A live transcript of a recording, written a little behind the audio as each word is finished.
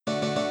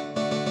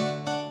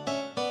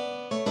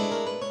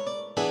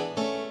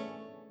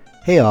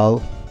Hey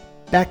all,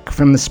 back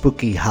from the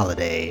spooky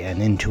holiday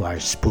and into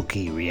our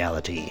spooky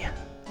reality.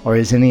 Or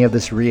is any of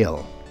this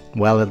real?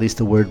 Well, at least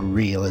the word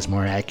real is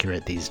more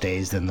accurate these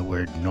days than the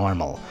word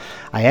normal.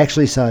 I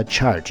actually saw a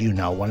chart,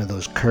 one of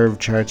those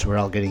curved charts we're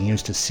all getting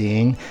used to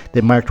seeing,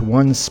 that marked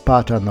one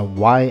spot on the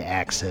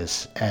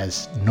y-axis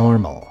as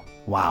normal.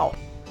 Wow.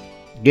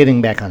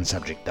 Getting back on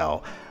subject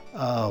though.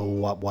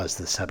 What was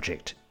the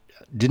subject?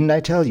 Didn't I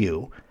tell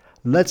you?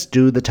 Let's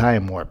do the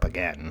time warp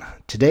again.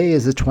 Today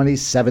is the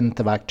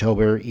 27th of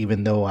October,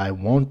 even though I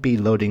won't be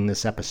loading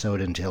this episode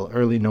until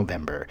early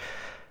November.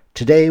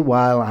 Today,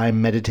 while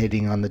I'm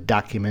meditating on the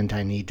document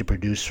I need to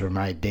produce for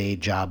my day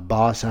job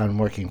boss on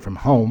working from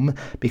home,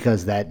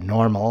 because that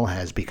normal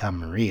has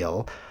become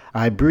real,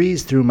 I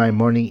breeze through my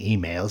morning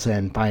emails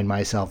and find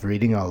myself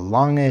reading a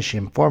longish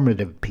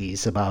informative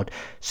piece about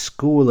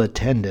school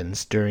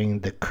attendance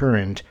during the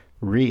current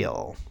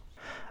real.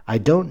 I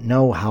don't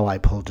know how I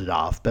pulled it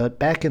off, but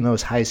back in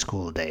those high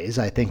school days,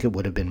 I think it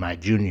would have been my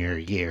junior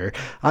year,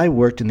 I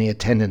worked in the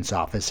attendance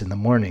office in the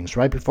mornings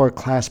right before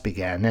class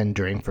began and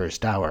during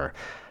first hour.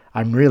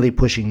 I'm really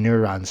pushing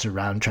neurons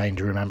around trying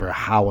to remember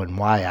how and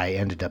why I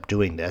ended up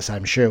doing this.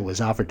 I'm sure it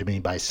was offered to me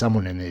by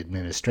someone in the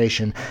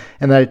administration,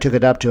 and that I took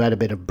it up to add a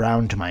bit of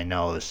brown to my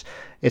nose.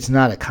 It's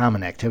not a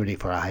common activity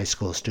for a high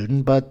school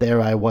student, but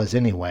there I was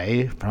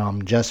anyway,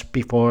 from just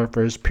before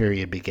first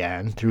period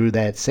began through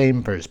that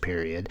same first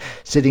period,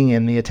 sitting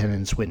in the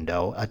attendance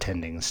window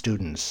attending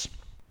students.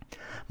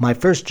 My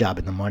first job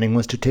in the morning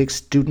was to take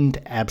student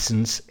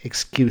absence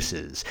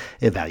excuses,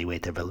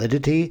 evaluate their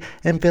validity,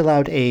 and fill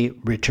out a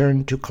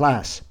return to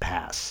class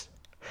pass.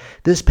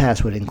 This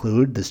pass would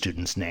include the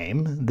student's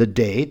name, the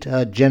date,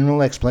 a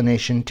general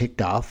explanation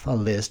ticked off a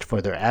list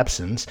for their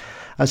absence,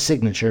 a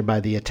signature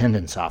by the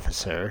attendance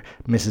officer,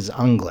 Mrs.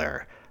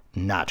 Ungler,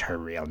 not her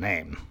real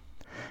name.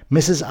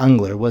 Mrs.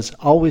 Ungler was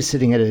always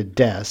sitting at a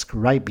desk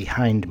right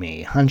behind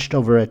me, hunched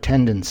over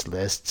attendance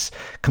lists,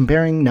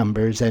 comparing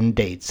numbers and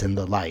dates and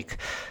the like.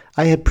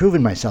 I had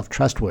proven myself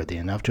trustworthy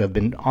enough to have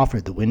been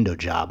offered the window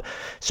job,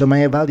 so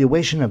my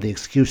evaluation of the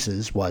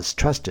excuses was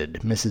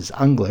trusted. Mrs.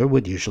 Ungler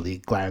would usually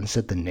glance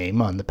at the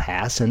name on the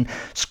pass and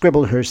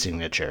scribble her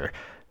signature.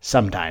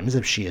 Sometimes,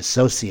 if she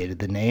associated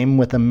the name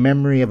with a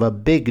memory of a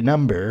big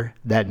number,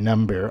 that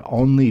number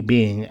only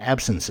being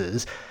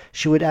absences,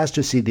 she would ask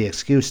to see the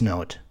excuse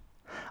note.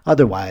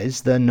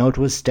 Otherwise, the note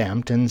was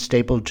stamped and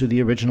stapled to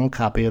the original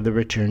copy of the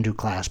return to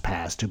class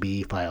pass to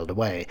be filed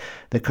away,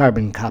 the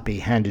carbon copy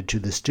handed to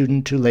the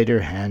student to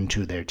later hand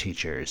to their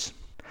teachers.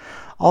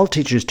 All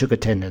teachers took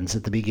attendance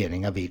at the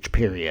beginning of each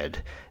period.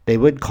 They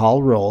would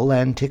call roll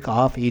and tick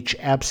off each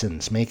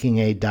absence, making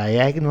a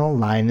diagonal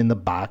line in the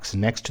box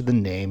next to the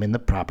name in the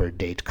proper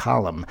date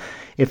column.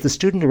 If the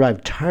student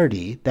arrived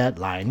tardy, that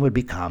line would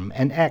become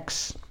an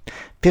X.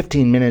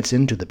 15 minutes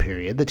into the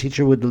period, the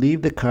teacher would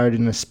leave the card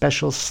in a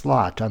special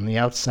slot on the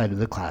outside of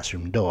the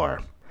classroom door.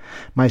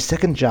 My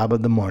second job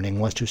of the morning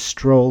was to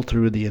stroll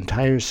through the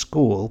entire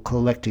school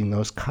collecting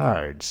those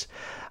cards.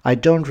 I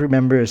don't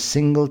remember a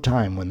single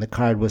time when the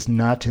card was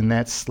not in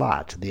that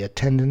slot. The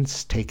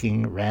attendance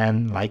taking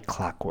ran like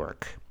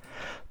clockwork.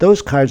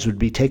 Those cards would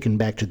be taken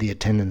back to the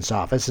attendance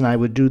office, and I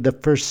would do the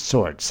first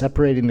sort,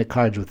 separating the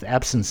cards with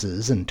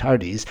absences and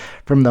tardies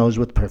from those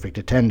with perfect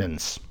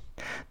attendance.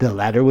 The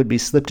latter would be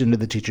slipped into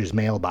the teacher's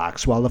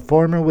mailbox, while the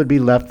former would be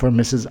left for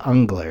Mrs.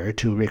 Ungler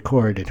to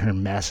record in her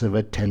massive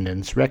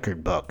attendance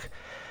record book.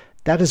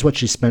 That is what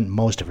she spent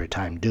most of her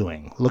time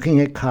doing, looking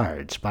at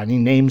cards,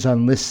 finding names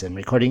on lists and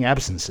recording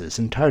absences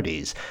and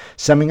tardies,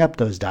 summing up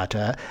those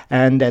data,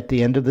 and at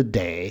the end of the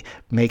day,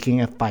 making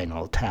a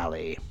final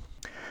tally.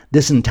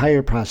 This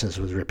entire process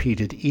was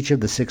repeated each of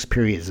the 6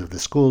 periods of the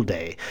school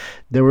day.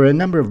 There were a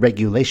number of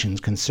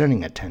regulations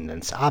concerning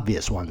attendance,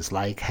 obvious ones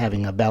like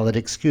having a valid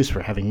excuse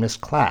for having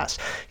missed class,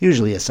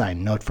 usually a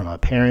signed note from a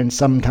parent,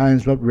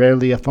 sometimes but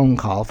rarely a phone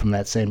call from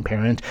that same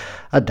parent,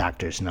 a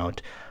doctor's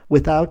note.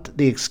 Without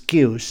the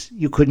excuse,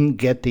 you couldn't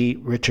get the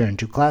return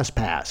to class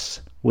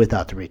pass.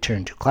 Without the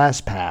return to class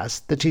pass,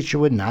 the teacher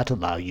would not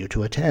allow you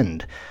to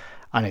attend.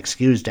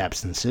 Unexcused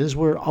absences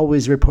were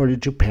always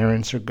reported to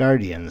parents or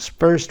guardians,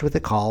 first with a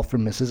call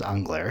from Mrs.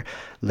 Ungler,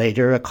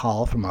 later a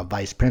call from a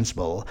vice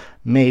principal,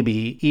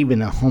 maybe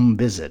even a home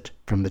visit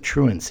from the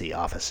truancy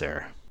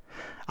officer.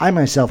 I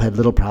myself had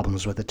little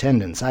problems with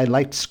attendance. I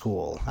liked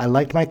school. I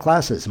liked my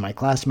classes, my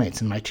classmates,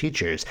 and my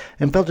teachers,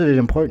 and felt it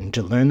important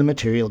to learn the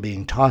material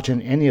being taught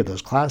in any of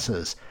those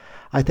classes.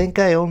 I think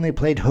I only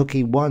played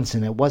hooky once,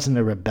 and it wasn't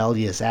a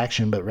rebellious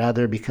action, but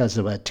rather because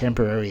of a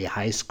temporary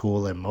high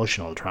school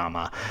emotional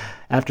trauma.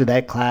 After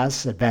that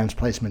class, Advanced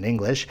Placement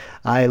English,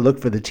 I looked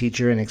for the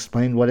teacher and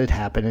explained what had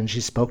happened, and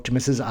she spoke to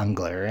Mrs.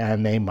 Ungler,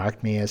 and they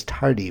marked me as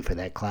tardy for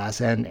that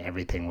class, and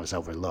everything was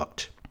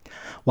overlooked.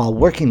 While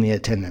working the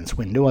attendance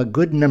window, a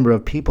good number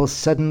of people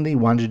suddenly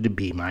wanted to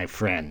be my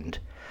friend.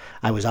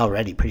 I was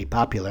already pretty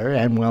popular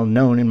and well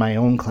known in my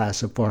own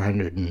class of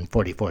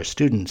 444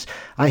 students.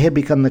 I had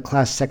become the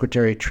class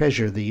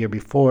secretary-treasurer the year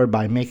before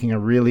by making a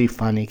really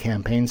funny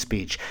campaign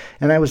speech,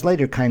 and I was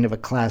later kind of a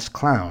class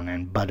clown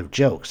and butt of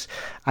jokes.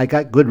 I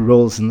got good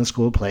roles in the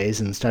school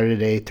plays and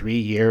started a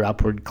 3-year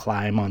upward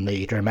climb on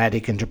the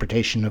dramatic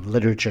interpretation of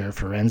literature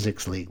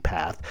forensics league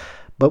path.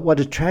 But what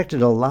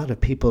attracted a lot of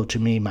people to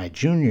me my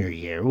junior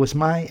year was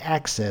my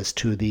access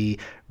to the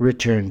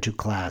return to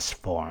class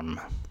form.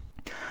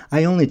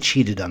 I only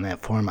cheated on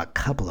that form a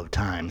couple of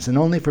times, and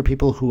only for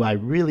people who I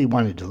really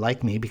wanted to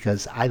like me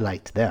because I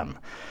liked them.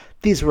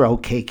 These were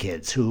okay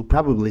kids who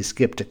probably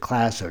skipped a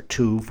class or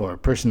two for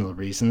personal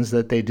reasons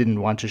that they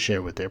didn't want to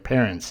share with their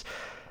parents.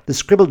 The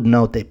scribbled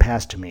note they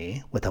passed to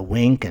me, with a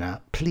wink and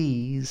a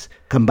please,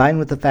 combined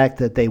with the fact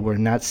that they were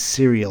not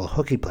serial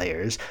hooky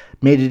players,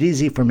 made it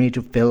easy for me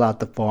to fill out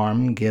the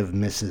form, give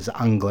Mrs.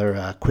 Ungler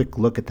a quick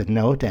look at the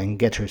note, and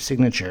get her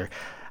signature.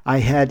 I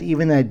had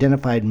even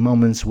identified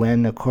moments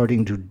when,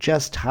 according to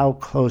just how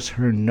close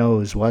her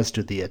nose was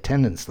to the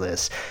attendance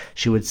list,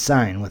 she would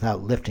sign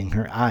without lifting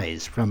her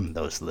eyes from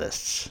those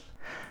lists.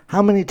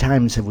 How many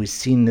times have we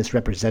seen this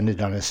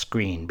represented on a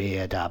screen, be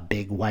it a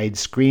big wide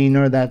screen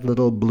or that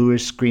little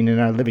bluish screen in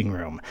our living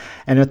room?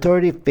 An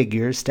authority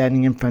figure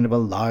standing in front of a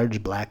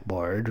large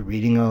blackboard,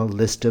 reading a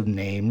list of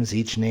names,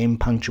 each name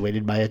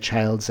punctuated by a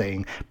child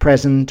saying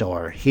present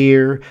or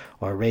here,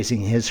 or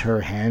raising his/her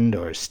hand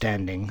or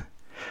standing.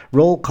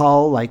 Roll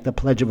call, like the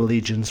Pledge of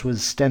Allegiance,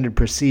 was standard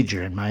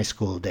procedure in my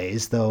school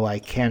days, though I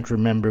can't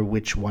remember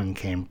which one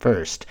came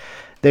first.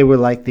 They were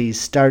like the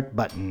start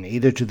button,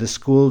 either to the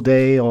school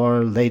day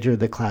or later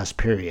the class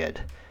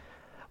period.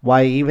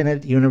 Why, even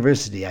at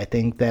university, I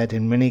think that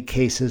in many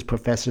cases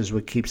professors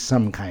would keep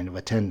some kind of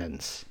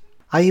attendance.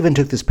 I even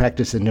took this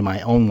practice into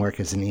my own work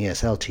as an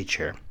ESL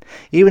teacher.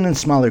 Even in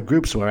smaller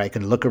groups where I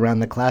could look around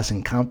the class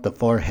and count the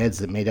 4 heads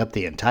that made up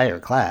the entire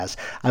class,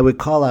 I would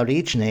call out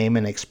each name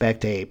and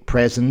expect a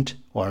present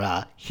or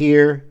a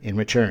here in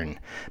return,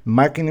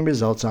 marking the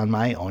results on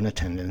my own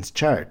attendance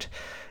chart.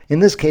 In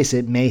this case,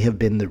 it may have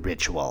been the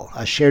ritual,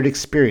 a shared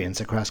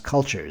experience across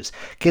cultures.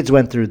 Kids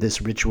went through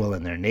this ritual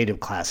in their native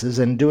classes,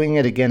 and doing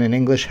it again in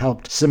English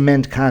helped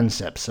cement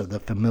concepts of the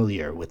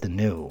familiar with the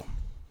new.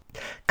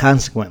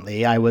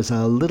 Consequently, I was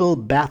a little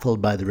baffled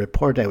by the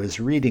report I was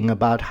reading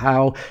about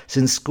how,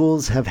 since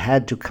schools have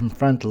had to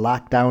confront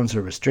lockdowns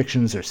or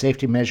restrictions or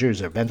safety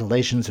measures or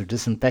ventilations or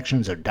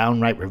disinfections or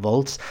downright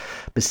revolts,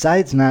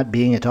 besides not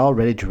being at all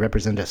ready to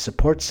represent a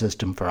support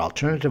system for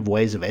alternative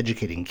ways of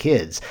educating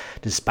kids,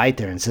 despite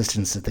their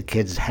insistence that the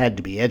kids had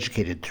to be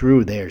educated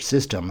through their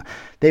system,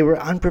 they were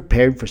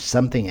unprepared for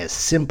something as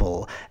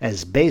simple,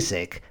 as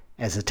basic,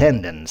 as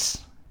attendance.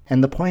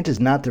 And the point is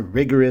not the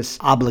rigorous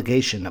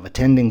obligation of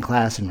attending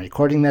class and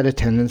recording that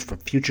attendance for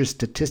future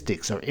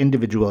statistics or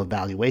individual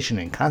evaluation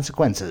and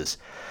consequences.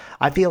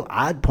 I feel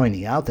odd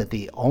pointing out that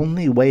the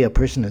only way a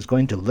person is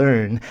going to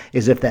learn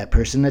is if that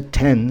person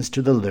attends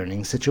to the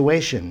learning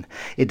situation.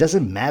 It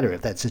doesn't matter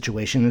if that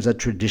situation is a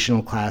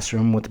traditional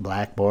classroom with a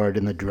blackboard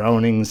and the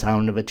droning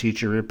sound of a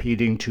teacher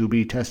repeating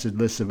to-be-tested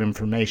lists of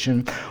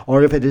information,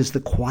 or if it is the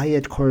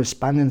quiet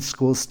correspondence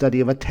school study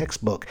of a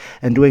textbook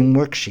and doing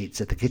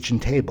worksheets at the kitchen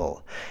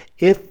table.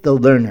 If the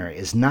learner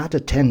is not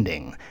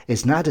attending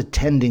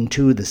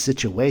to the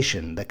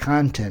situation, the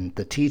content,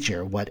 the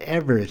teacher,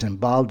 whatever is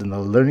involved in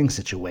the learning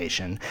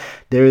situation,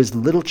 there is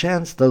little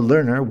chance the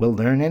learner will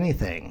learn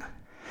anything.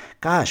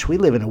 Gosh, we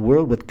live in a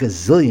world with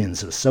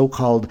gazillions of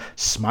so-called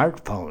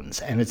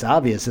smartphones, and it's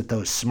obvious that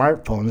those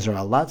smartphones are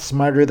a lot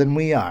smarter than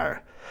we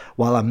are.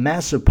 While a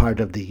massive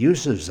part of the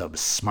users of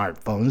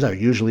smartphones are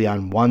usually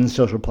on one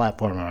social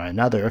platform or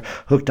another,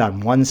 hooked on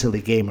one silly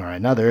game or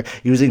another,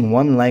 using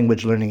one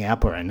language learning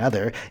app or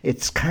another,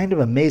 it's kind of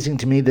amazing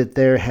to me that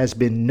there has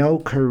been no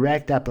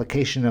correct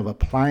application of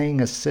applying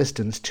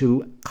assistance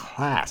to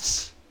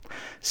class.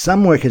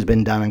 Some work has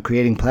been done on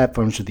creating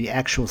platforms for the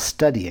actual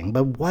studying,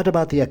 but what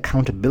about the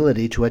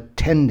accountability to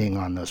attending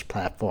on those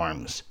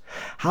platforms?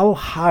 How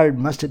hard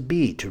must it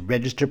be to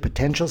register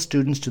potential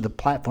students to the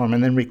platform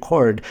and then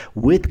record,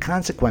 with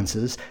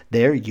consequences,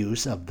 their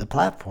use of the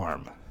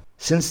platform?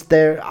 Since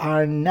there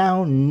are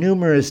now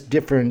numerous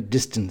different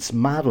distance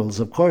models,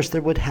 of course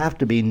there would have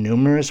to be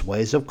numerous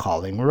ways of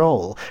calling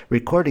roll,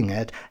 recording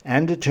it,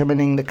 and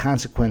determining the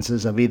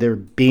consequences of either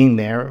being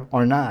there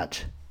or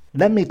not.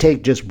 Let me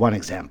take just one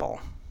example.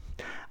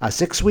 A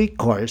 6-week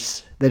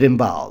course that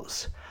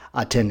involves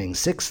attending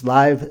 6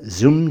 live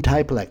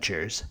Zoom-type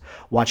lectures,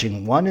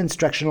 watching 1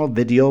 instructional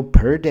video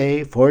per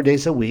day, 4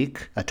 days a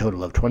week, a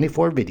total of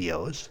 24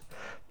 videos,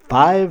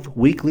 5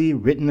 weekly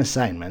written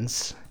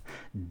assignments,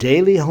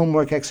 daily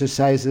homework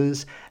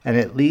exercises, and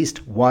at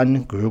least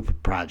 1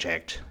 group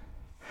project.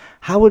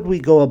 How would we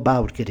go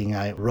about getting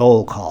a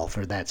roll call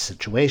for that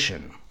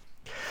situation?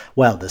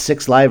 Well, the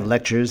 6 live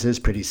lectures is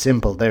pretty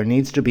simple. There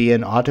needs to be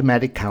an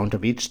automatic count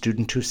of each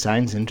student who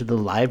signs into the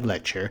live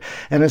lecture,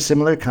 and a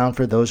similar count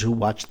for those who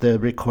watch the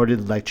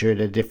recorded lecture at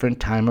a different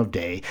time of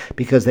day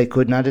because they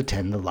could not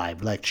attend the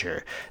live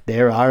lecture.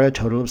 There are a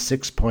total of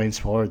 6 points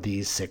for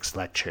these 6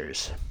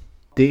 lectures.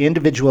 The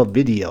individual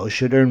video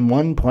should earn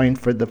 1 point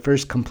for the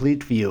first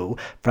complete view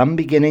from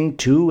beginning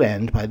to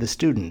end by the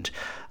student.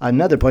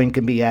 Another point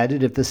can be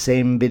added if the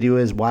same video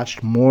is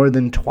watched more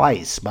than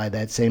twice by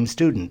that same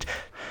student.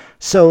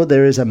 So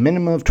there is a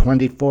minimum of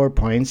 24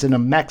 points and a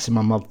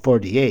maximum of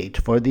 48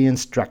 for the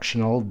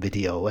instructional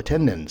video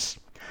attendance.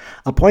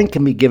 A point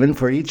can be given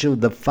for each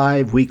of the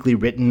 5 weekly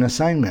written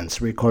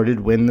assignments recorded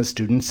when the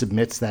student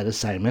submits that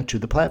assignment to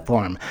the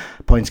platform.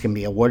 Points can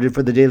be awarded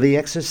for the daily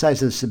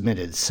exercises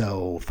submitted,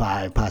 so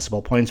 5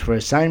 possible points for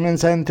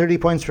assignments and 30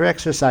 points for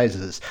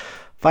exercises.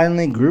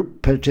 Finally,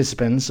 group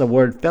participants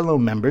award fellow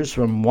members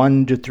from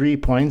 1 to 3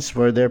 points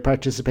for their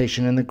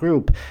participation in the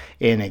group.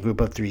 In a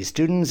group of 3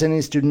 students,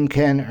 any student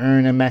can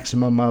earn a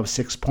maximum of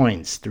 6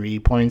 points, 3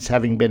 points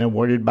having been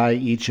awarded by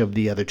each of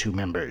the other 2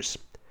 members.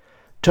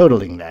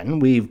 Totaling then,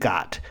 we've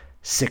got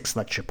 6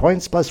 lecture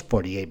points plus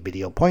 48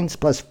 video points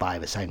plus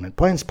 5 assignment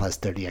points plus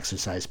 30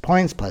 exercise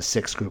points plus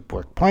 6 group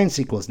work points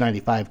equals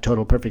 95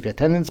 total perfect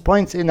attendance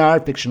points in our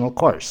fictional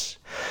course.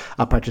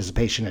 A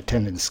participation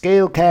attendance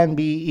scale can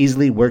be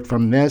easily worked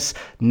from this: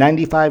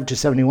 95 to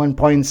 71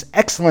 points,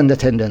 excellent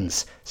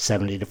attendance;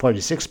 70 to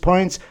 46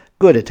 points,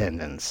 good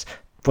attendance;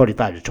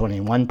 45 to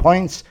 21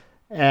 points,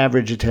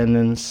 average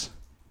attendance;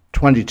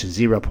 20 to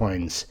 0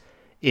 points,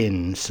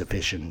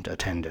 insufficient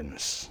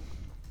attendance.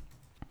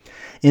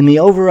 In the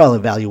overall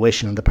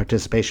evaluation of the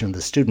participation of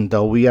the student,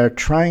 though, we are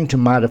trying to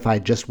modify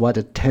just what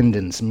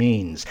attendance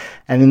means.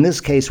 And in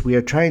this case, we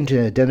are trying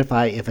to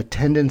identify if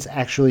attendance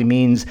actually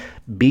means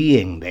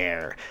being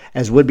there,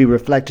 as would be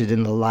reflected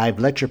in the live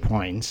lecture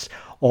points,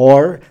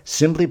 or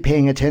simply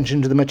paying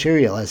attention to the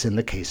material, as in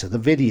the case of the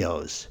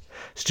videos.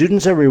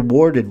 Students are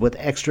rewarded with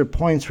extra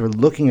points for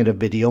looking at a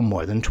video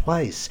more than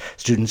twice.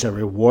 Students are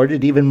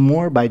rewarded even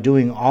more by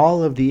doing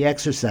all of the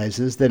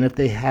exercises than if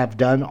they have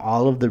done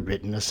all of the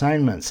written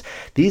assignments.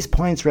 These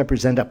points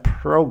represent a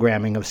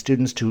programming of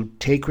students to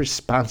take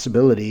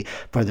responsibility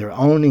for their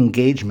own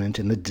engagement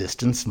in the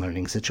distance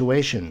learning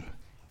situation.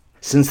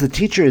 Since the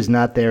teacher is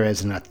not there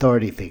as an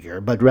authority figure,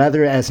 but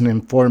rather as an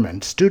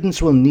informant,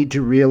 students will need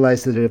to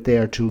realize that if they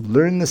are to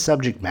learn the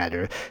subject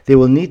matter, they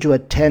will need to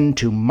attend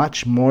to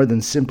much more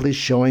than simply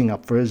showing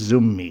up for a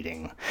Zoom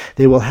meeting.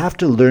 They will have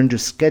to learn to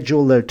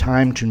schedule their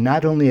time to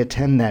not only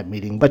attend that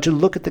meeting, but to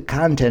look at the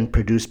content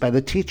produced by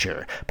the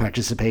teacher,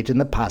 participate in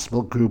the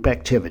possible group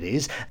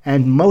activities,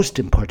 and most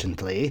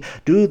importantly,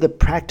 do the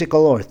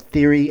practical or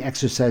theory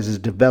exercises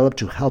developed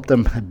to help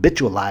them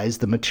habitualize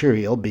the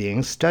material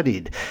being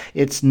studied.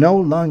 It's no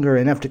longer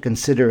enough to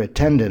consider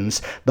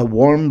attendance the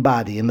warm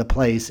body in the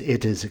place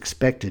it is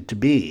expected to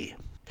be.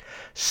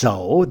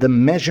 So, the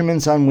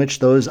measurements on which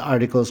those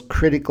articles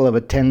critical of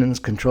attendance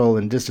control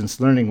and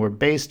distance learning were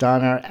based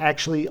on are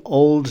actually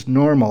old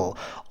normal,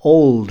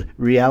 old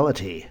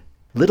reality.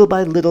 Little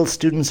by little,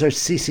 students are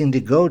ceasing to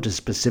go to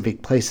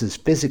specific places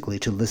physically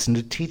to listen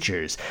to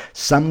teachers.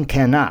 Some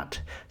cannot.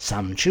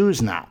 Some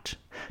choose not.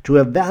 To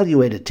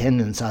evaluate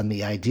attendance on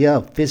the idea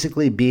of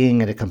physically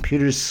being at a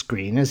computer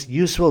screen is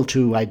useful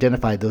to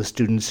identify those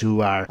students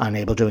who are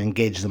unable to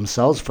engage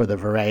themselves for the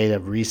variety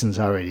of reasons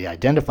already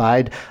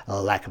identified: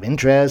 a lack of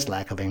interest,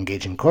 lack of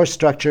engaging course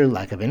structure,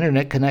 lack of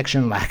internet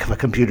connection, lack of a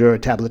computer or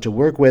tablet to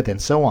work with,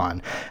 and so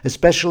on.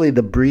 Especially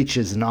the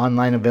breaches in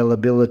online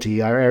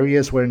availability are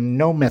areas where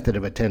no method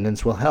of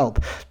attendance will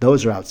help.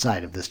 Those are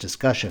outside of this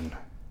discussion.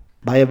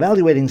 By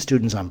evaluating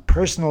students on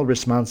personal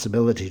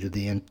responsibility to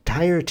the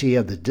entirety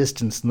of the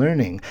distance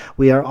learning,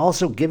 we are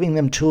also giving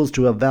them tools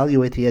to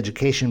evaluate the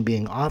education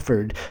being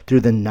offered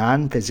through the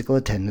non-physical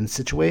attendance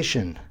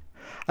situation.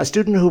 A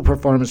student who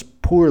performs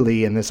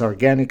poorly in this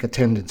organic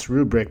attendance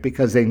rubric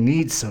because they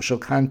need social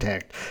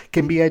contact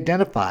can be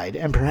identified,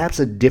 and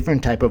perhaps a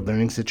different type of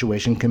learning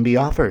situation can be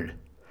offered.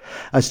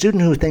 A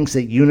student who thinks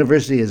that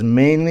university is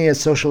mainly a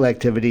social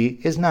activity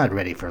is not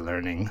ready for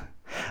learning.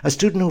 A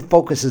student who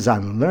focuses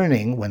on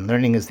learning, when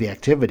learning is the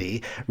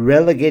activity,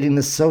 relegating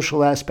the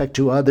social aspect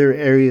to other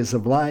areas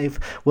of life,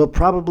 will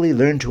probably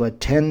learn to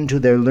attend to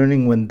their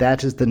learning when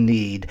that is the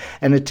need,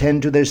 and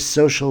attend to their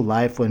social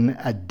life when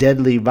a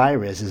deadly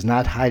virus is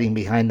not hiding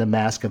behind the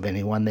mask of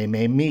anyone they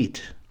may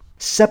meet.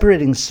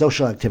 Separating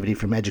social activity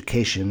from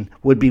education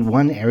would be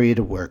one area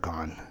to work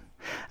on.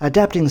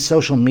 Adapting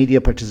social media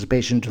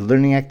participation to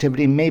learning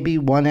activity may be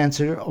one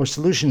answer or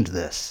solution to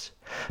this.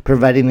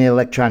 Providing the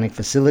electronic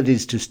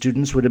facilities to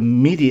students would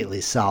immediately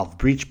solve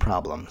breach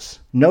problems.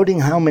 Noting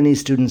how many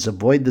students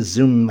avoid the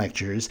Zoom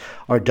lectures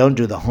or don't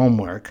do the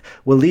homework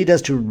will lead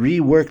us to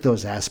rework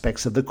those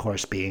aspects of the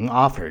course being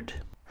offered.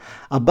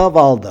 Above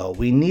all, though,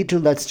 we need to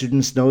let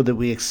students know that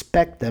we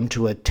expect them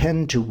to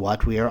attend to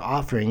what we are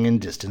offering in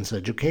distance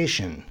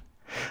education.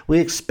 We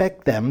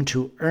expect them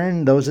to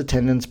earn those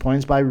attendance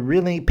points by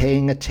really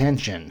paying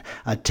attention,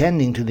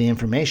 attending to the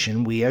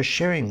information we are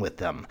sharing with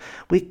them.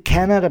 We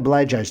cannot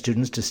oblige our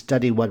students to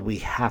study what we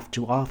have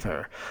to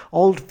offer.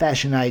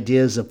 Old-fashioned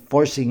ideas of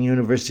forcing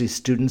university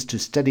students to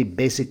study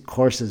basic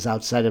courses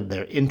outside of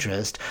their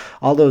interest,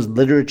 all those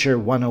Literature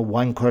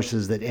 101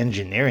 courses that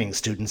engineering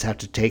students have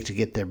to take to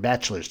get their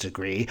bachelor's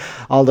degree,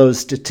 all those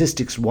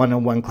Statistics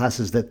 101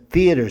 classes that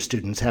theater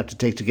students have to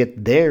take to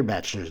get their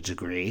bachelor's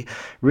degree,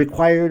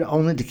 required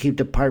only to keep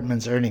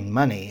departments earning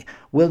money,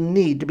 will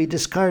need to be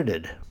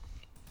discarded.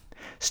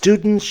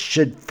 Students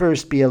should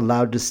first be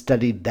allowed to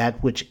study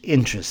that which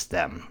interests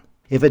them.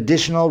 If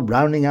additional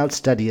rounding out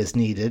study is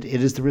needed,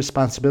 it is the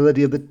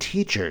responsibility of the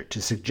teacher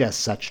to suggest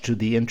such to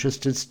the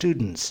interested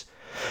students.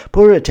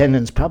 Poor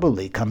attendance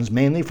probably comes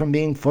mainly from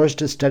being forced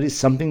to study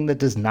something that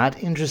does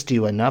not interest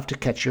you enough to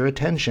catch your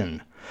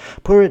attention.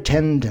 Poor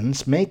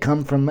attendance may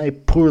come from a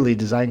poorly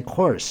designed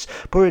course.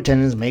 Poor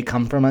attendance may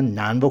come from a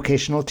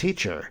non-vocational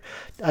teacher.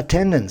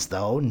 Attendance,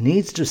 though,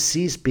 needs to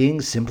cease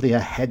being simply a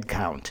head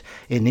count.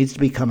 It needs to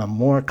become a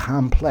more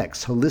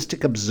complex,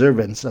 holistic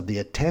observance of the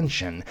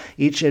attention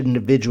each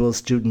individual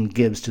student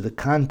gives to the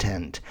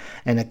content,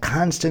 and a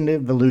constant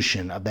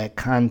evolution of that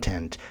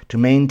content to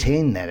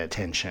maintain that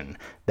attention,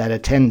 that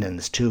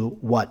attendance to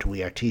what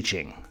we are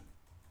teaching.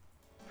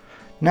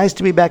 Nice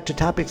to be back to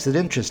topics that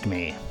interest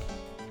me.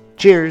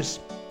 Cheers!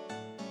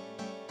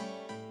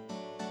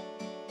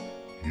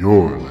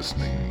 You're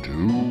listening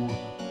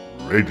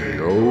to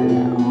Radio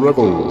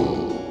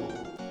Rebel.